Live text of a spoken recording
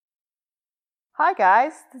Hi,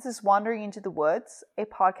 guys. This is Wandering into the Woods, a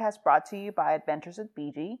podcast brought to you by Adventures with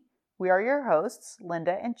BG. We are your hosts,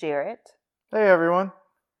 Linda and Jarrett. Hey, everyone.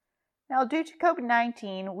 Now, due to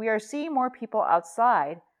COVID-19, we are seeing more people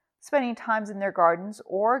outside, spending times in their gardens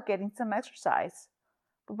or getting some exercise.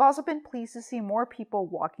 We've also been pleased to see more people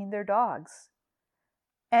walking their dogs.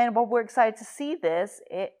 And while we're excited to see this,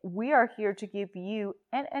 we are here to give you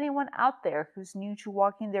and anyone out there who's new to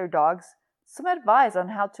walking their dogs some advice on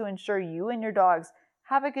how to ensure you and your dogs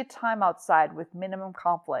have a good time outside with minimum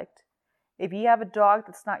conflict. If you have a dog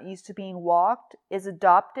that's not used to being walked, is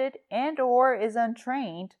adopted, and or is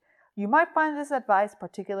untrained, you might find this advice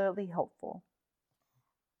particularly helpful.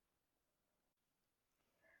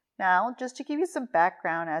 Now, just to give you some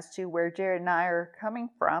background as to where Jared and I are coming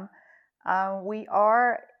from, we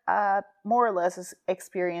are more or less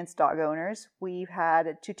experienced dog owners. We've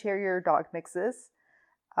had 2 terrier dog mixes,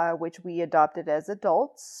 which we adopted as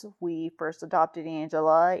adults. We first adopted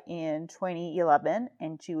Angela in 2011,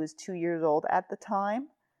 and she was 2 years old at the time.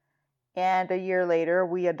 And a year later,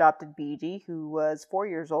 we adopted BG, who was 4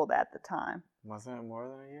 years old at the time. Wasn't it more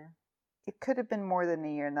than a year? It could have been more than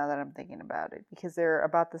a year now that I'm thinking about it, because they're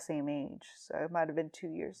about the same age. So it might have been 2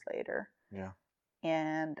 years later. Yeah.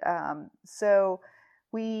 And so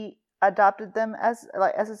we adopted them as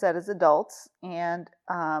I said, as adults, and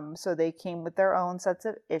so they came with their own sets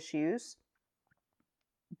of issues.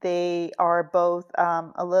 They are both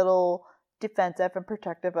a little defensive and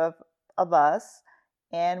protective of us,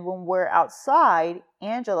 and when we're outside,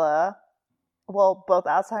 Angela, well, both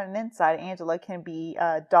outside and inside, Angela can be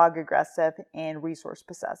dog aggressive and resource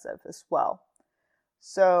possessive as well.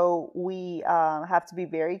 So we have to be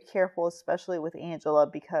very careful, especially with Angela,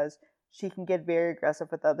 because she can get very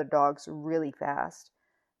aggressive with other dogs really fast.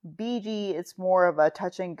 BG, it's more of a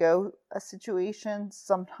touch and go situation.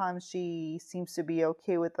 Sometimes she seems to be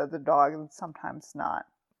okay with other dogs and sometimes not.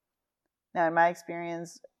 Now, in my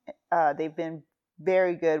experience, they've been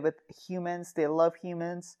very good with humans. They love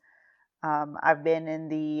humans. I've been in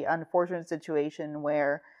the unfortunate situation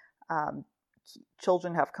where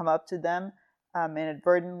children have come up to them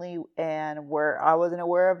inadvertently, and where I wasn't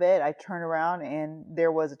aware of it, I turned around and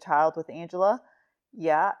there was a child with Angela.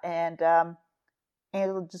 Yeah, and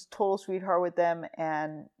Angela just total sweetheart with them,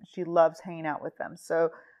 and she loves hanging out with them.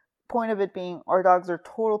 So, point of it being, our dogs are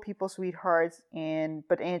total people sweethearts,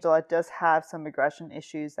 but Angela does have some aggression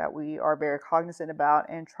issues that we are very cognizant about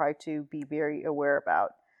and try to be very aware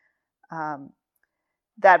about.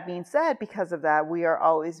 That being said, because of that, we are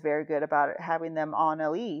always very good about it, having them on a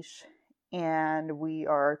leash. And we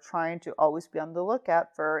are trying to always be on the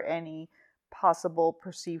lookout for any possible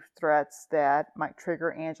perceived threats that might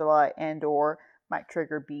trigger Angela and or might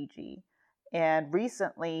trigger BG. And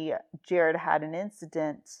recently, Jared had an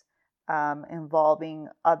incident involving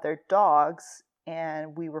other dogs,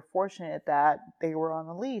 and we were fortunate that they were on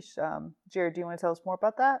the leash. Jared, do you want to tell us more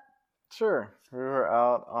about that? Sure. We were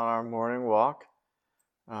out on our morning walk,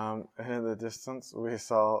 and in the distance we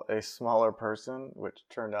saw a smaller person, which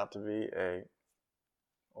turned out to be a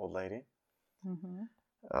old lady.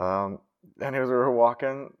 Mm-hmm. And as we were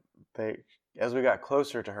walking, as we got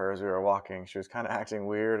closer to her as we were walking, she was kind of acting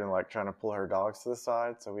weird and like trying to pull her dogs to the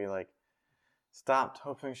side. So we stopped,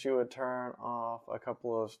 hoping she would turn off a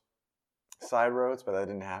couple of side roads, but that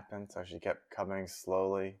didn't happen. So she kept coming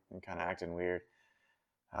slowly and kind of acting weird.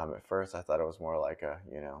 At first, I thought it was more like a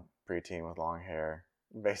preteen with long hair,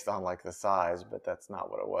 based on like the size, but that's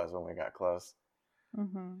not what it was when we got close.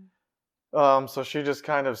 Mm-hmm. So she just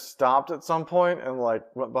kind of stopped at some point and like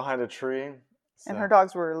went behind a tree. And her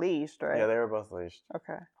dogs were leashed, right? Yeah, they were both leashed.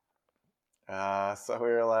 Okay. So we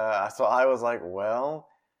were so I was like, well,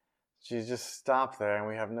 she just stopped there and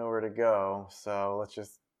we have nowhere to go, so let's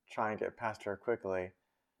just try and get past her quickly.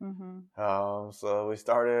 Mm-hmm. So we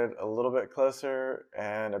started a little bit closer,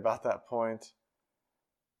 and about that point,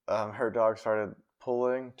 her dog started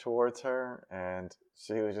pulling towards her, and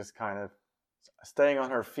she was just kind of staying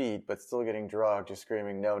on her feet, but still getting drugged, just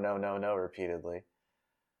screaming, no, no, no, no, repeatedly.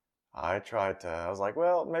 I was like,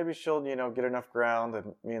 well, maybe she'll, get enough ground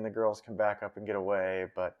and me and the girls can back up and get away.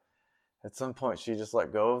 But at some point, she just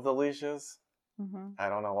let go of the leashes. Mm-hmm. I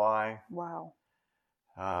don't know why. Wow.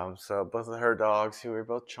 So both of her dogs, who were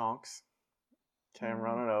both chunks, came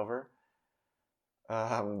running over.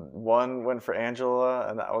 One went for Angela,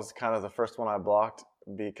 and that was kind of the first one I blocked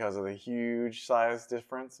because of the huge size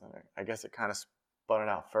difference. And I guess it kind of spun it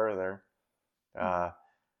out further.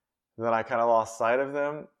 Then I kind of lost sight of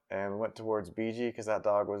them and went towards BG because that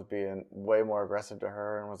dog was being way more aggressive to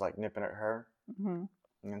her and was like nipping at her. Mm-hmm.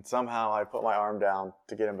 And somehow I put my arm down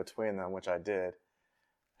to get in between them, which I did.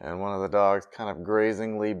 And one of the dogs kind of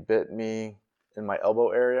grazingly bit me in my elbow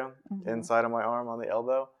area, Mm-hmm. inside of my arm on the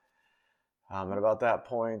elbow. At about that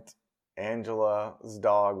point,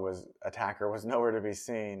 Angela's attacker was nowhere to be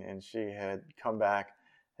seen, and she had come back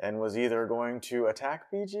and was either going to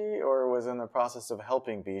attack BG or was in the process of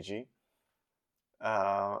helping BG.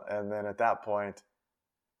 And then at that point,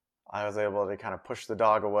 I was able to kind of push the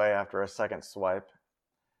dog away after a second swipe.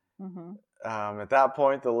 Mm-hmm. At that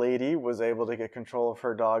point, the lady was able to get control of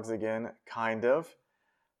her dogs again, kind of.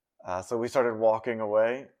 So we started walking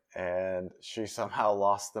away, and she somehow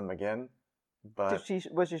lost them again. But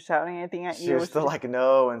was she shouting anything at you? She was still like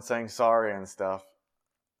no and saying sorry and stuff.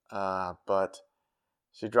 But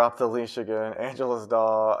she dropped the leash again. Angela's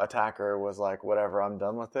dog attacker was like, whatever, I'm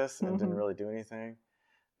done with this, and didn't really do anything.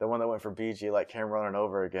 The one that went for BG like came running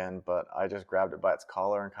over again, but I just grabbed it by its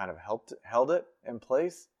collar and kind of held it in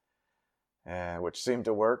place, and which seemed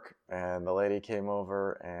to work. And the lady came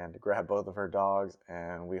over and grabbed both of her dogs,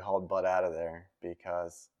 and we hauled butt out of there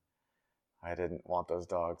because I didn't want those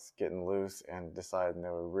dogs getting loose and deciding they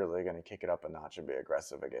were really going to kick it up a notch and be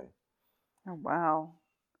aggressive again. Oh, wow.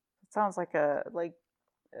 It sounds like a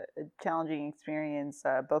challenging experience,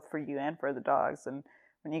 both for you and for the dogs. And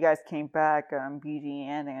when you guys came back, BG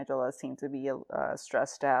and Angela seemed to be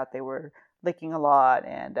stressed out. They were licking a lot,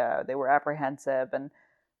 and they were apprehensive. And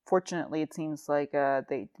fortunately, it seems like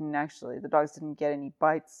the dogs didn't get any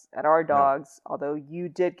bites at our dogs, no. Although you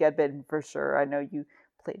did get bitten for sure. I know you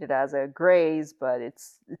played it as a graze, but it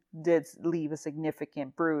did leave a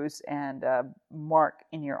significant bruise and mark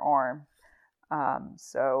in your arm. I'm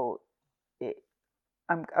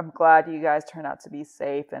glad you guys turned out to be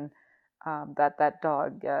safe, and that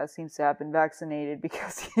dog seems to have been vaccinated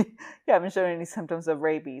because you haven't shown any symptoms of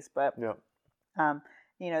rabies. But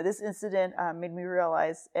this incident made me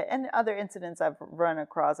realize, and other incidents I've run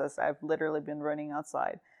across as I've literally been running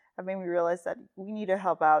outside, have made me realize that we need to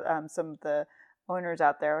help out some of the owners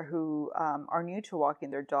out there who are new to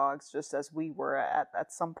walking their dogs, just as we were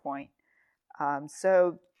at some point.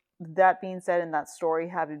 So that being said, and that story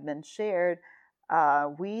having been shared,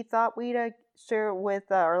 we thought we'd share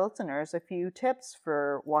with our listeners a few tips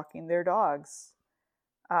for walking their dogs.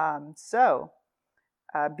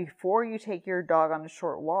 Before you take your dog on a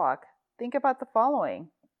short walk, think about the following.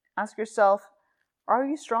 Ask yourself, are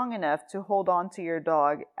you strong enough to hold on to your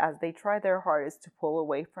dog as they try their hardest to pull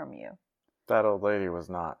away from you? That old lady was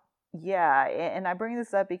not. Yeah, and I bring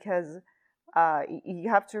this up because you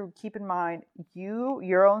have to keep in mind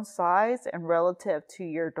your own size and relative to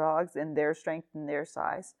your dogs and their strength and their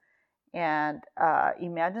size. And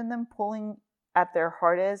imagine them pulling at their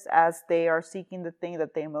hardest as they are seeking the thing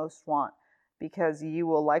that they most want, because you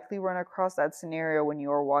will likely run across that scenario when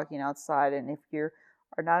you are walking outside. And if you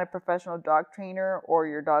are not a professional dog trainer, or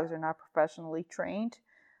your dogs are not professionally trained,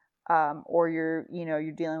 or you're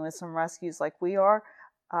dealing with some rescues like we are,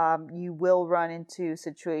 you will run into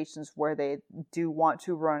situations where they do want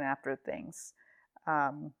to run after things.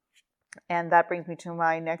 And that brings me to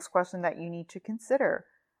my next question that you need to consider.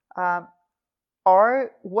 What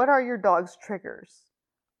are your dog's triggers?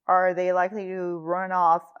 Are they likely to run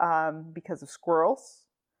off because of squirrels,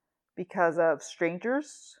 because of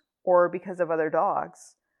strangers, or because of other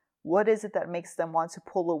dogs? What is it that makes them want to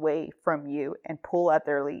pull away from you and pull at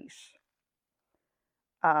their leash?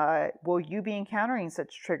 Will you be encountering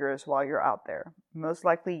such triggers while you're out there? Most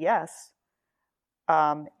likely, yes.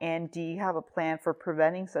 And do you have a plan for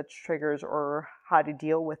preventing such triggers or how to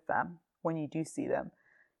deal with them when you do see them?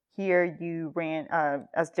 Here you ran,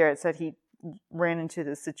 as Jared said, he ran into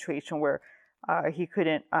this situation where he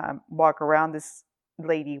couldn't walk around this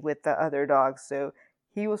lady with the other dogs. So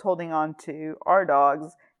he was holding on to our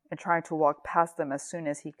dogs and trying to walk past them as soon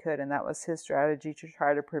as he could. And that was his strategy to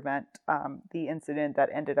try to prevent the incident that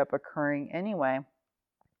ended up occurring anyway.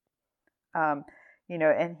 And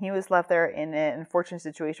he was left there in an unfortunate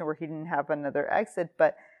situation where he didn't have another exit.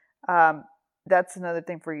 But that's another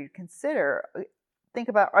thing for you to consider. Think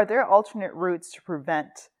about, are there alternate routes to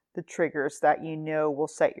prevent the triggers that will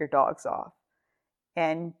set your dogs off?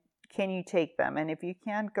 And can you take them? And if you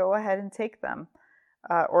can, go ahead and take them.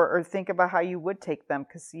 Or think about how you would take them,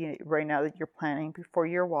 because right now that you're planning before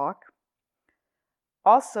your walk.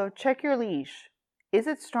 Also, check your leash. Is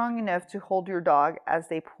it strong enough to hold your dog as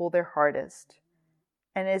they pull their hardest?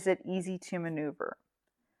 And is it easy to maneuver?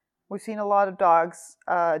 We've seen a lot of dog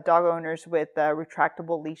owners with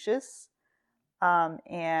retractable leashes.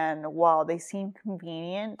 And while they seem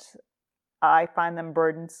convenient, I find them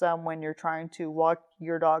burdensome when you're trying to walk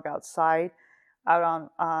your dog outside, out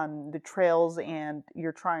on the trails, and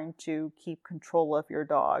you're trying to keep control of your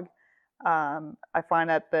dog. I find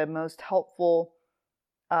that the most helpful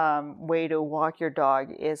way to walk your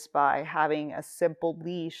dog is by having a simple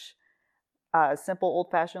leash, a simple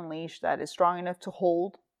old-fashioned leash that is strong enough to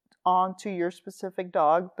hold on to your specific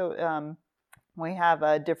dog. We have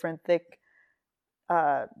a different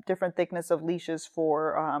thickness of leashes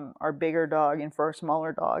for our bigger dog and for our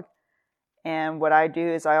smaller dog. And what I do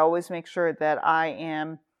is I always make sure that I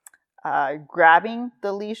am grabbing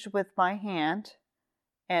the leash with my hand,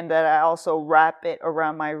 and that I also wrap it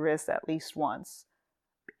around my wrist at least once.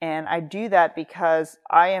 And I do that because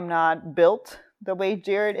I am not built the way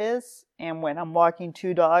Jared is. And when I'm walking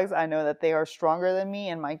two dogs, I know that they are stronger than me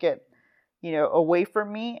and might get, away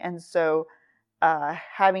from me. And so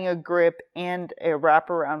having a grip and a wrap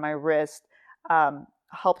around my wrist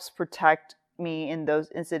helps protect me in those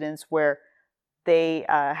incidents where they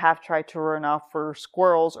have tried to run off for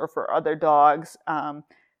squirrels or for other dogs.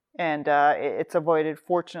 And it's avoided,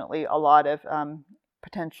 fortunately, a lot of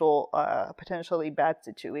potentially bad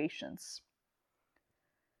situations.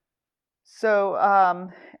 So,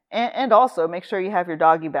 and also make sure you have your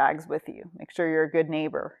doggy bags with you. Make sure you're a good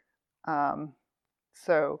neighbor.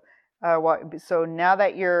 So now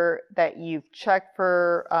that you've checked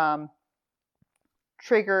for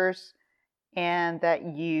triggers, and that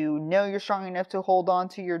you know you're strong enough to hold on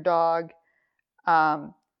to your dog,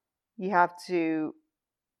 you have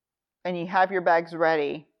your bags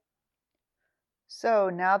ready. So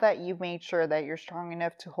now that you've made sure that you're strong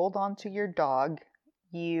enough to hold on to your dog,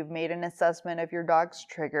 you've made an assessment of your dog's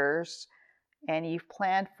triggers, and you've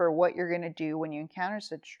planned for what you're going to do when you encounter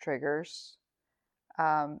such triggers.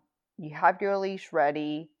 You have your leash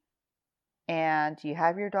ready, and you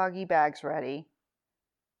have your doggy bags ready.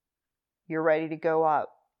 You're ready to go out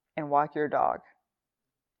and walk your dog.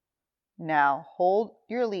 Now hold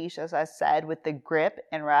your leash, as I said, with the grip,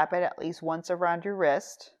 and wrap it at least once around your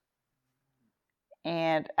wrist.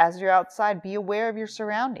 And as you're outside, be aware of your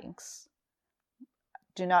surroundings.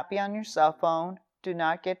 Do not be on your cell phone. Do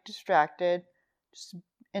not get distracted. Just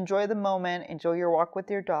enjoy the moment. Enjoy your walk with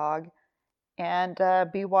your dog. And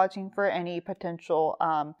be watching for any potential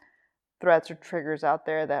threats or triggers out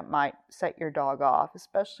there that might set your dog off,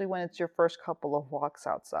 especially when it's your first couple of walks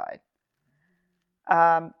outside.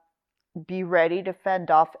 Be ready to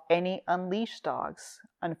fend off any unleashed dogs.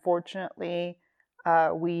 Unfortunately,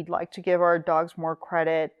 we'd like to give our dogs more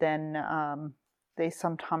credit than they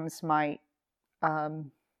sometimes might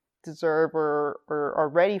deserve or are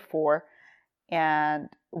ready for, and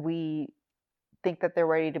we think that they're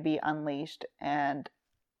ready to be unleashed, and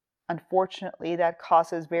unfortunately that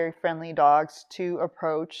causes very friendly dogs to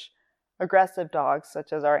approach aggressive dogs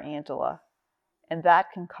such as our Angela, and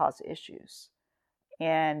that can cause issues.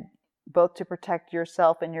 And both to protect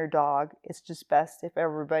yourself and your dog, it's just best if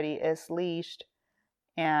everybody is leashed,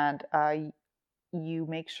 and you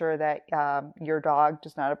make sure that your dog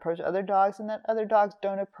does not approach other dogs, and that other dogs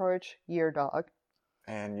don't approach your dog.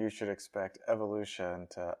 And you should expect evolution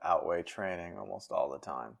to outweigh training almost all the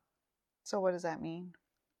time. So what does that mean?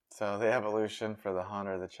 So the evolution for the hunt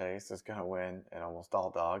or the chase is going to win in almost all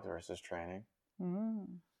dogs versus training.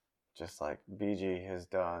 Just like BG has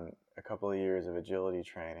done a couple of years of agility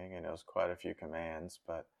training and knows quite a few commands,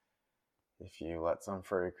 but if you let some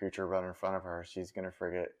furry creature run in front of her, she's going to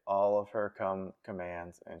forget all of her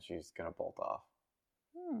commands, and she's going to bolt off.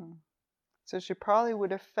 So she probably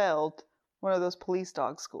would have failed one of those police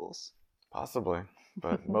dog schools. Possibly,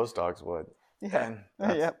 but most dogs would. Yeah,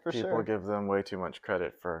 and for people sure. give them way too much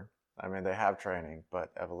credit for, they have training, but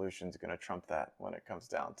evolution's going to trump that when it comes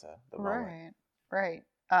down to the moment. Right.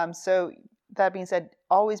 So that being said,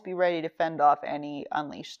 always be ready to fend off any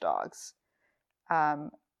unleashed dogs.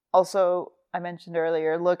 Also, I mentioned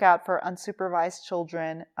earlier, look out for unsupervised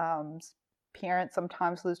children. Parents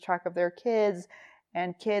sometimes lose track of their kids,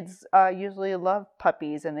 and kids usually love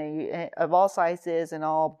puppies, and they of all sizes and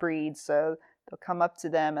all breeds. So they'll come up to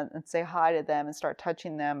them and say hi to them and start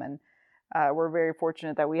touching them. And we're very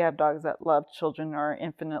fortunate that we have dogs that love children and are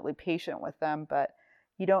infinitely patient with them. But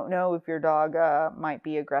you don't know if your dog might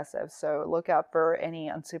be aggressive. So look out for any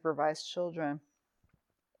unsupervised children.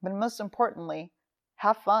 But most importantly,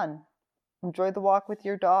 have fun. Enjoy the walk with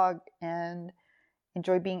your dog and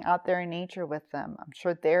enjoy being out there in nature with them. I'm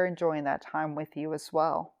sure they're enjoying that time with you as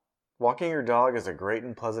well. Walking your dog is a great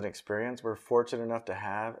and pleasant experience we're fortunate enough to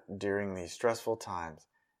have during these stressful times.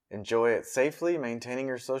 Enjoy it safely, maintaining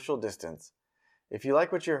your social distance. If you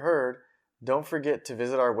like what you heard, don't forget to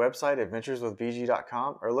visit our website,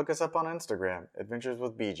 adventureswithbg.com, or look us up on Instagram,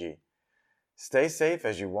 adventureswithbg. Stay safe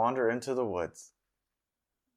as you wander into the woods.